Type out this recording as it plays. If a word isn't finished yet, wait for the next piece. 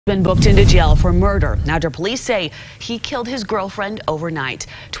Been booked into jail for murder after police say he killed his girlfriend overnight.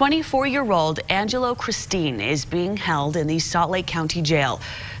 24-year-old Angelo Christine is being held in the Salt Lake County Jail.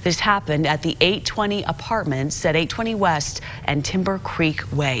 This happened at the 820 Apartments at 820 West and Timber Creek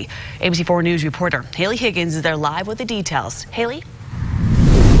Way. ABC4 News reporter Haley Higgins is there live with the details. Haley?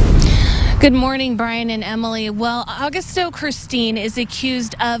 Good morning, Brian and Emily. Well, Augusto Christine is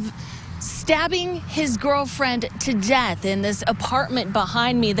accused of stabbing his girlfriend to death in this apartment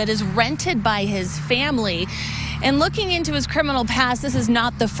behind me that is rented by his family. And looking into his criminal past, this is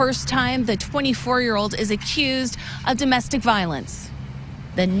not the first time the 24-year-old is accused of domestic violence.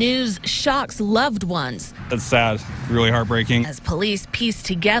 The news shocks loved ones. That's sad, really heartbreaking. As police piece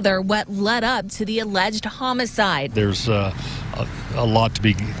together what led up to the alleged homicide. There's a lot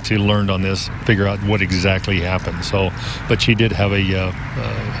to learn on this, figure out what exactly happened. But she did have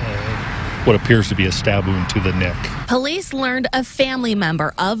what appears to be a stab wound to the neck. Police learned a family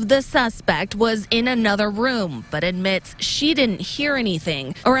member of the suspect was in another room, but admits she didn't hear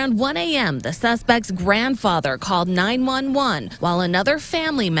anything. Around 1 a.m., the suspect's grandfather called 911 while another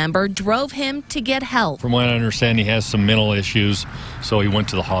family member drove him to get help. From what I understand, he has some mental issues, so he went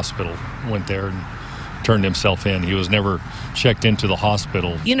to the hospital, went there and turned himself in. He was never checked into the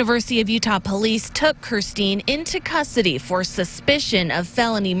hospital. University of Utah police took Christine into custody for suspicion of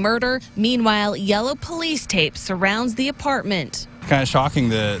felony murder. Meanwhile, yellow police tape surrounds the apartment. Kind of shocking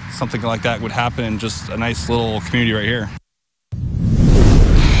that something like that would happen in just a nice little community right here.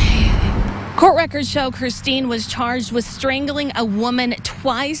 Court records show Christine was charged with strangling a woman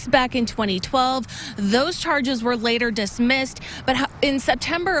twice back in 2012. Those charges were later dismissed, but in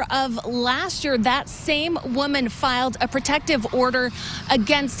September of last year, that same woman filed a protective order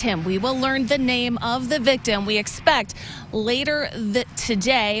against him. We will learn the name of the victim, we expect, later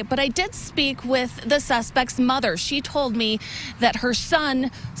today. But I did speak with the suspect's mother. She told me that her son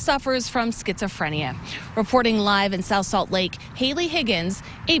suffers from schizophrenia. Reporting live in South Salt Lake, Haley Higgins,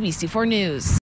 ABC4 News.